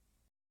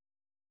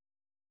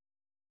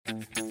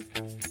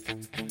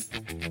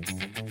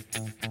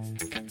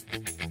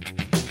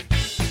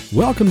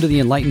Welcome to The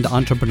Enlightened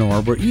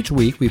Entrepreneur, where each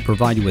week we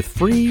provide you with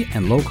free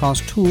and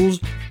low-cost tools,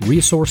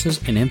 resources,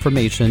 and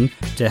information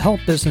to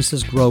help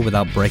businesses grow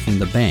without breaking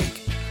the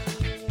bank.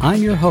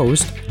 I'm your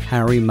host,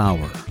 Harry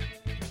Maurer.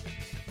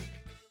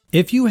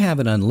 If you have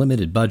an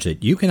unlimited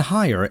budget, you can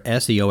hire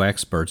SEO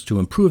experts to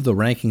improve the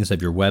rankings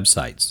of your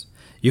websites.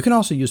 You can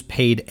also use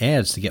paid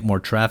ads to get more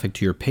traffic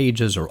to your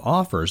pages or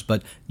offers,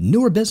 but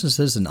newer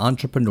businesses and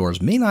entrepreneurs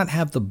may not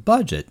have the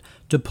budget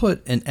to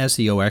put an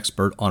SEO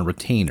expert on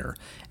retainer,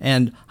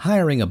 and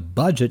hiring a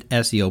budget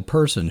SEO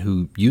person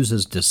who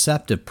uses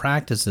deceptive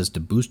practices to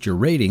boost your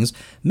ratings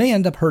may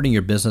end up hurting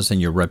your business and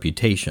your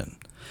reputation.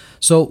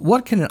 So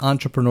what can an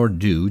entrepreneur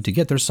do to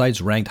get their sites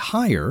ranked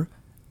higher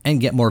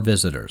and get more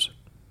visitors?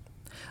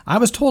 I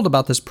was told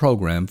about this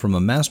program from a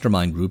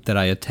mastermind group that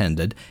I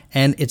attended,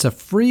 and it's a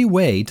free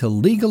way to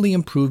legally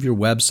improve your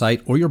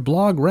website or your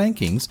blog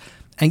rankings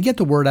and get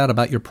the word out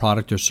about your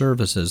product or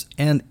services,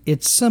 and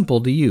it's simple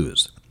to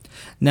use.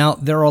 Now,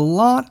 there are a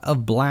lot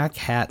of black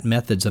hat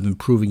methods of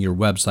improving your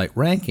website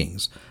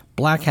rankings.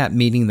 Black hat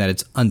meaning that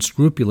it's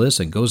unscrupulous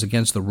and goes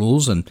against the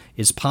rules and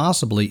is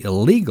possibly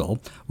illegal,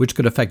 which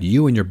could affect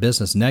you and your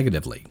business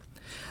negatively.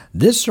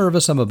 This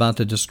service I'm about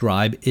to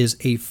describe is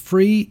a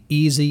free,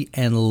 easy,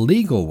 and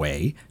legal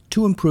way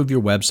to improve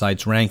your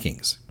website's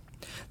rankings.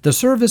 The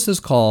service is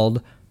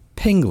called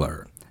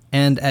Pingler,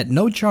 and at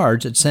no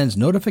charge it sends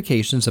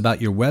notifications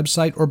about your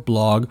website or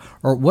blog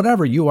or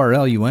whatever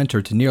URL you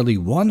enter to nearly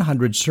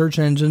 100 search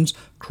engines,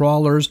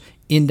 crawlers,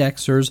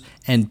 indexers,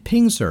 and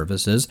ping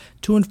services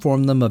to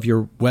inform them of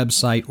your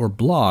website or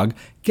blog,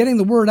 getting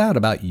the word out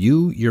about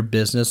you, your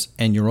business,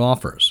 and your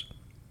offers.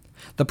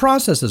 The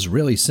process is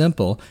really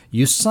simple.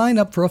 You sign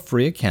up for a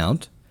free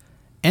account,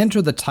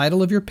 enter the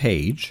title of your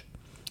page,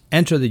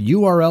 enter the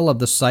URL of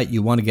the site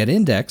you want to get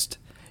indexed,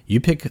 you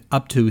pick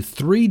up to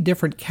 3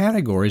 different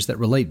categories that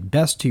relate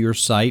best to your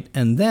site,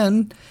 and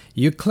then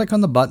you click on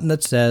the button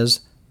that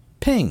says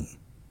Ping,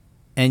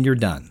 and you're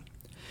done.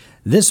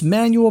 This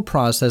manual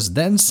process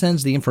then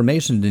sends the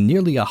information to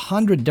nearly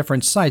 100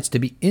 different sites to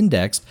be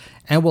indexed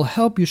and will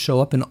help you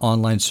show up in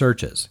online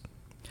searches.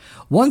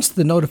 Once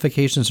the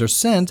notifications are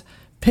sent,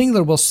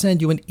 Pingler will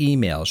send you an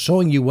email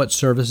showing you what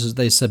services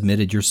they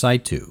submitted your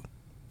site to.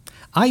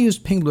 I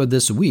used Pingler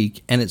this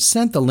week, and it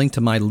sent the link to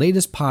my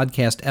latest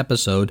podcast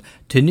episode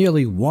to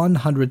nearly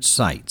 100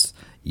 sites.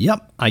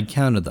 Yep, I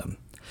counted them.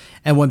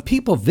 And when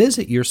people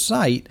visit your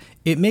site,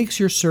 it makes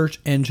your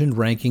search engine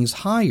rankings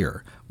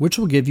higher, which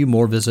will give you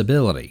more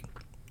visibility.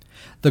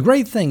 The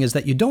great thing is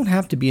that you don't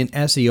have to be an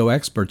SEO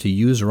expert to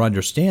use or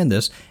understand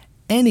this.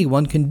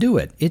 Anyone can do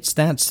it. It's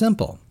that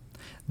simple.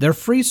 Their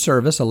free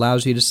service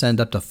allows you to send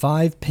up to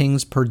 5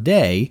 pings per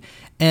day,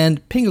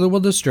 and Pingler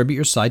will distribute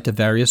your site to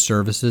various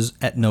services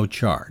at no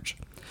charge.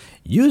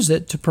 Use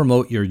it to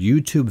promote your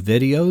YouTube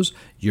videos,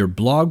 your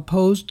blog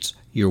posts,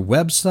 your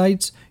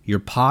websites, your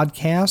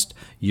podcast,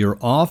 your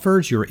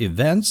offers, your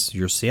events,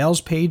 your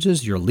sales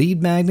pages, your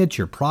lead magnets,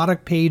 your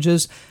product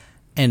pages,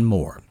 and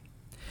more.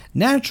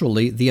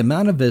 Naturally, the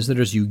amount of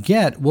visitors you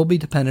get will be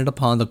dependent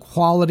upon the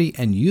quality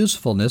and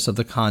usefulness of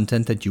the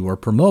content that you are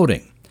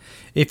promoting.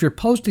 If you're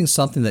posting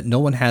something that no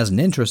one has an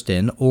interest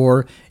in,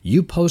 or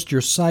you post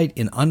your site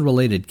in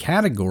unrelated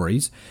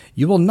categories,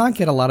 you will not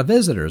get a lot of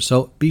visitors.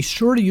 So be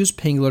sure to use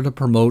Pingler to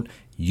promote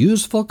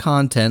useful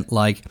content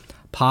like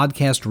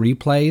podcast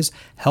replays,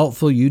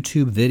 helpful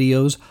YouTube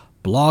videos,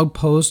 blog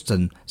posts,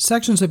 and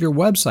sections of your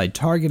website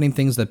targeting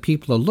things that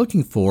people are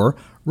looking for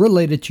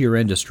related to your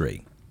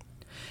industry.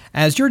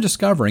 As you're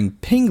discovering,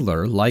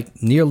 Pingler,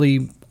 like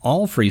nearly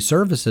all free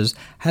services,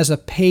 has a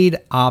paid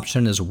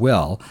option as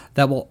well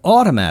that will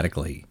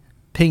automatically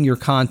ping your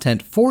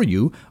content for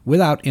you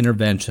without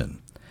intervention.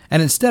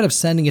 And instead of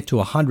sending it to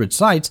 100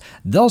 sites,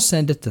 they'll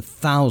send it to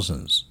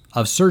thousands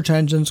of search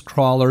engines,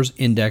 crawlers,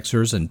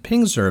 indexers, and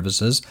ping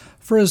services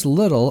for as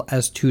little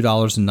as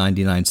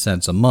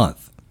 $2.99 a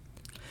month.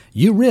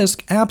 You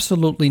risk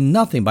absolutely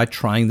nothing by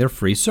trying their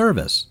free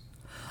service.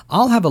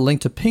 I'll have a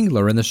link to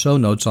Pingler in the show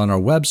notes on our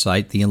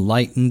website, The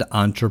Enlightened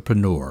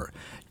Entrepreneur.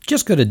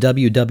 Just go to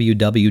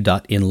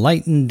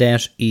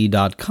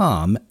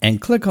www.enlighten-e.com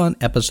and click on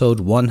episode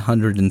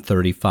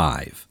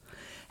 135.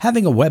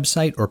 Having a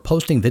website or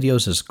posting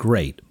videos is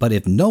great, but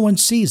if no one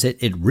sees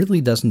it, it really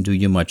doesn't do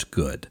you much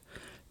good.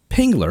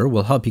 Pingler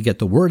will help you get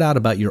the word out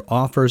about your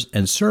offers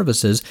and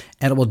services,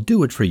 and it will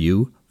do it for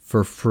you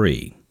for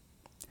free.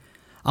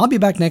 I'll be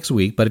back next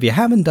week, but if you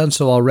haven't done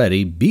so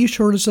already, be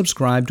sure to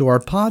subscribe to our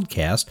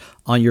podcast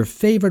on your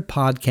favorite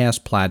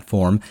podcast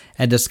platform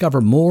and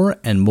discover more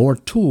and more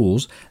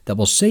tools that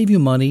will save you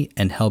money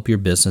and help your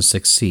business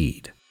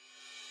succeed.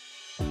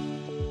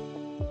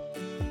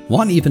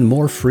 Want even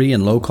more free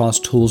and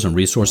low-cost tools and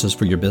resources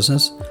for your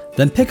business?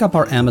 Then pick up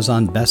our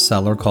Amazon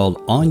bestseller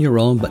called On Your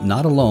Own But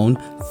Not Alone,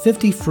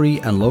 50 free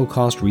and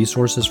low-cost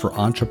resources for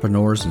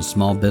entrepreneurs and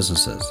small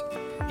businesses.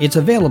 It's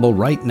available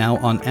right now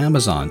on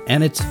Amazon,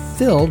 and it's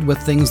filled with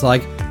things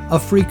like a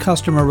free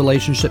customer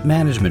relationship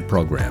management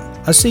program,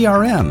 a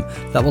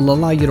CRM that will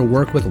allow you to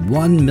work with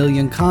 1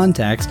 million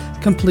contacts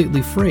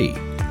completely free.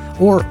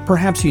 Or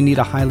perhaps you need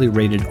a highly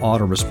rated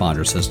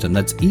autoresponder system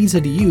that's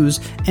easy to use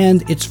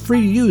and it's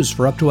free to use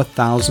for up to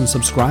 1,000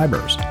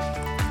 subscribers.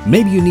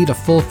 Maybe you need a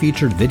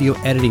full-featured video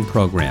editing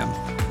program,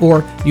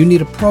 or you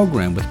need a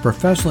program with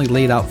professionally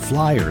laid out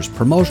flyers,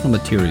 promotional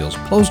materials,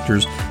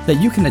 posters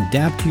that you can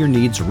adapt to your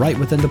needs right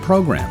within the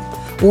program.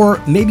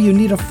 Or maybe you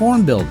need a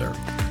form builder.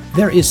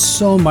 There is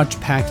so much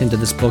packed into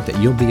this book that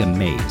you'll be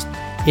amazed.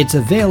 It's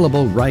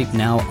available right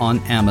now on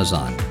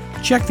Amazon.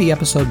 Check the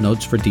episode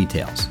notes for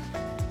details.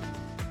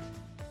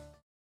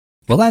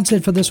 Well, that's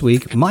it for this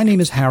week. My name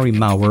is Harry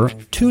Maurer.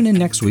 Tune in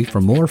next week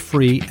for more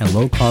free and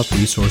low-cost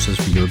resources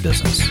for your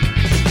business.